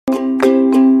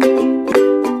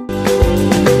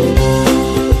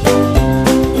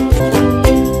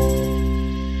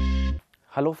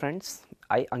Hello friends,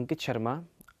 I Ankit Sharma,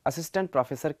 Assistant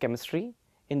Professor Chemistry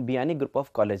in Biyani group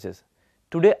of colleges.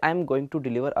 Today I am going to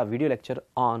deliver a video lecture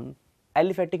on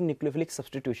aliphatic nucleophilic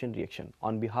substitution reaction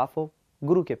on behalf of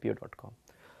gurukpo.com.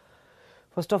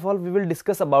 First of all, we will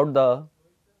discuss about the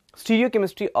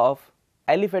stereochemistry of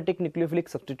aliphatic nucleophilic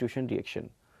substitution reaction.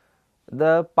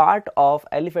 The part of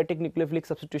aliphatic nucleophilic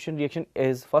substitution reaction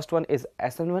is first one is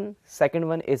SN1, second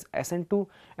one is SN2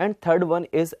 and third one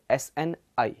is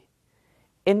SNI.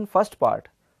 In first part,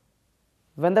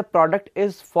 when the product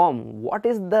is formed, what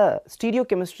is the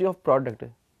stereochemistry of product?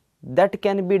 That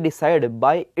can be decided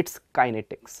by its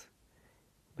kinetics,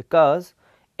 because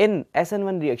in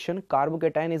SN1 reaction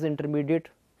carbocation is intermediate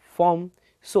form,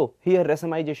 so here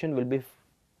racemization will be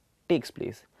takes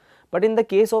place. But in the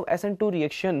case of SN2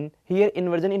 reaction, here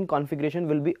inversion in configuration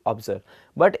will be observed.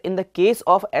 But in the case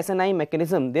of SNI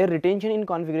mechanism, their retention in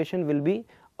configuration will be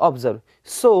observed.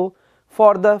 So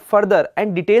for the further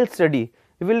and detailed study,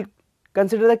 we will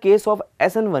consider the case of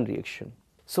SN1 reaction.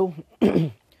 So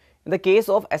in the case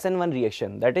of SN1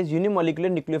 reaction, that is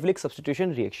unimolecular nucleophilic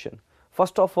substitution reaction,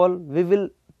 first of all we will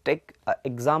take an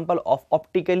example of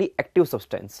optically active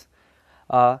substance.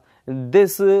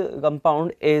 This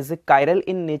compound is chiral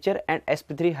in nature and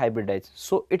sp3 hybridized,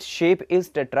 so its shape is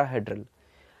tetrahedral.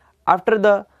 After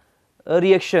the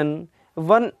reaction,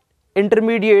 one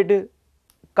intermediate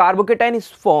carbocation is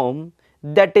formed,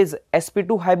 that is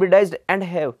sp2 hybridized and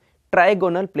have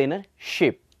trigonal planar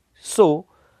shape. So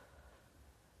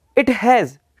it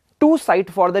has two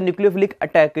sites for the nucleophilic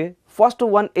attack. First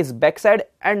one is backside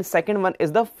and second one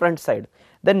is the front side.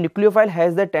 The nucleophile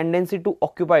has the tendency to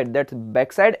occupy that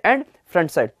backside and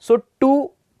front side. So two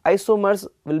isomers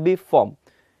will be formed,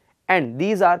 and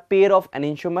these are pair of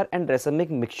enantiomer and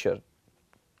racemic mixture.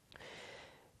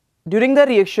 During the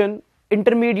reaction,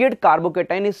 intermediate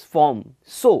carbocation is formed.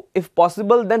 So if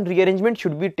possible, then rearrangement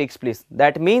should be takes place.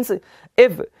 That means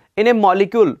if in a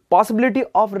molecule possibility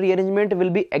of rearrangement will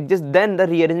be exist, then the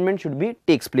rearrangement should be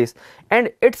takes place, and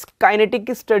its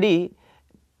kinetic study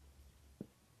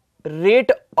rate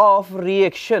of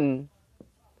reaction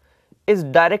is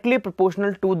directly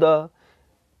proportional to the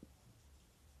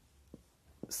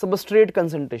substrate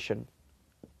concentration,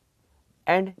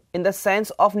 and in the sense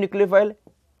of nucleophile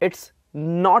it's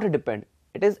not depend,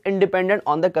 it is independent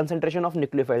on the concentration of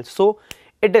nucleophile. So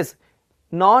it is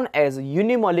known as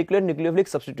unimolecular nucleophilic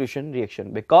substitution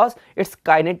reaction because its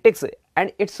kinetics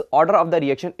and its order of the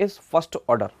reaction is first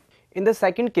order. In the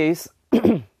second case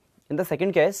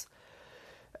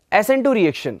SN2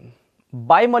 reaction,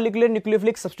 bimolecular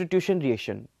nucleophilic substitution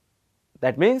reaction,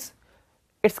 that means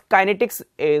its kinetics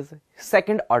is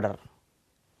second order.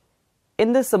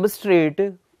 In the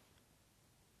substrate,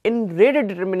 in rate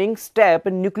determining step,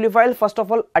 nucleophile first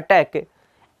of all attack,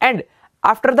 and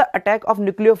after the attack of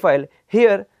nucleophile,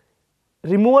 here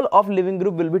removal of leaving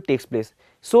group will be takes place.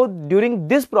 So during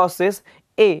this process,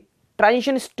 a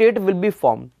transition state will be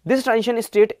formed. This transition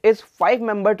state is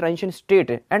 5-member transition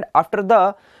state, and after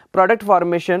the product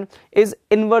formation is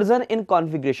inversion in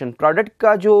configuration. Product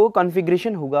का जो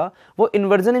configuration होगा वो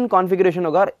inversion in configuration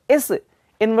होगा, और इस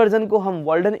inversion को हम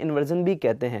Walden inversion भी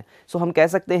कहते हैं. So हम कह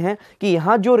सकते हैं कि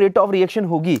यहाँ जो rate of reaction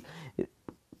होगी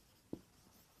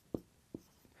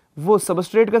वो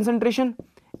substrate concentration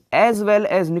as well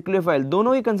as nucleophile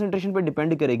दोनों ही concentration पे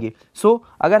depend करेगी. So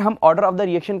अगर हम order of the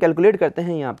reaction calculate करते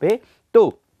हैं यहाँ पे,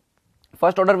 तो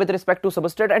first order with respect to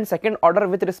substrate and second order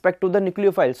with respect to the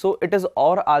nucleophile, so it is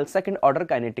all second order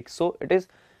kinetics, so it is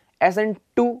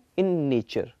SN2 in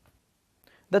nature.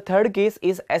 The third case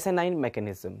is SN9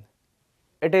 mechanism.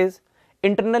 It is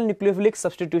internal nucleophilic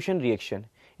substitution reaction.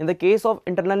 In the case of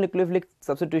internal nucleophilic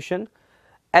substitution,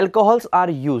 alcohols are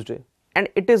used, and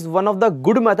it is one of the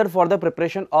good method for the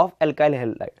preparation of alkyl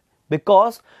halide,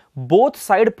 because both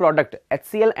side product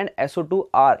HCl and SO2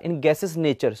 are in gaseous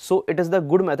nature, so it is the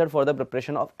good method for the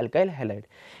preparation of alkyl halide.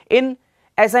 In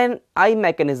SNI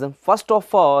mechanism, first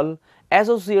of all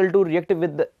SOCl2 react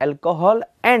with the alcohol,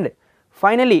 and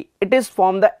finally it is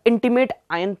formed the intimate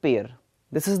ion pair.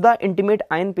 This is the intimate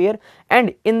ion pair,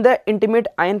 and in the intimate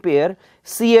ion pair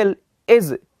Cl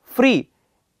is free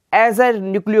as a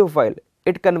nucleophile.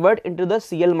 It convert into the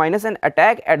Cl minus and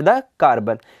attack at the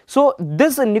carbon. So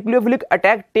this nucleophilic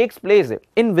attack takes place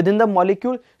in within the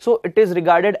molecule, so it is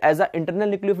regarded as an internal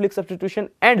nucleophilic substitution,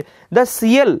 and the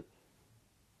Cl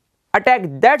attack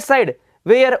that side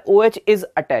where OH is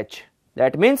attached.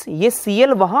 That means ये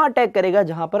Cl वहां attack करेगा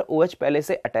जहां पर OH पहले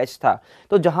से attach था.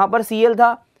 तो जहां पर Cl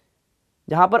था,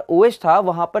 जहां पर OH था,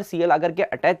 वहां पर Cl आकर के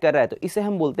अटैक कर रहा है, तो इसे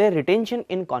हम बोलते हैं retention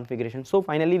in configuration. So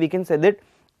finally we can say that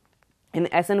in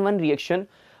SN1 reaction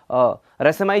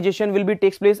racemization will be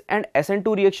takes place, and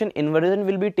SN2 reaction inversion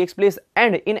will be takes place,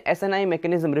 and in SNI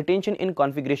mechanism retention in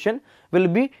configuration will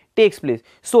be takes place.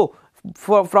 So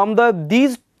from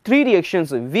these three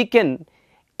reactions we can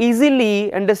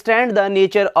easily understand the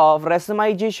nature of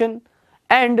racemization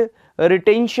and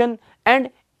retention and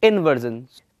inversion.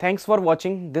 Thanks for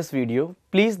watching this video.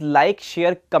 Please like,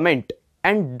 share, comment,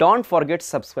 and don't forget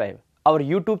subscribe our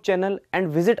YouTube channel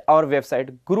and visit our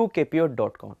website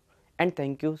gurukpo.com. And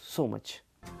thank you so much.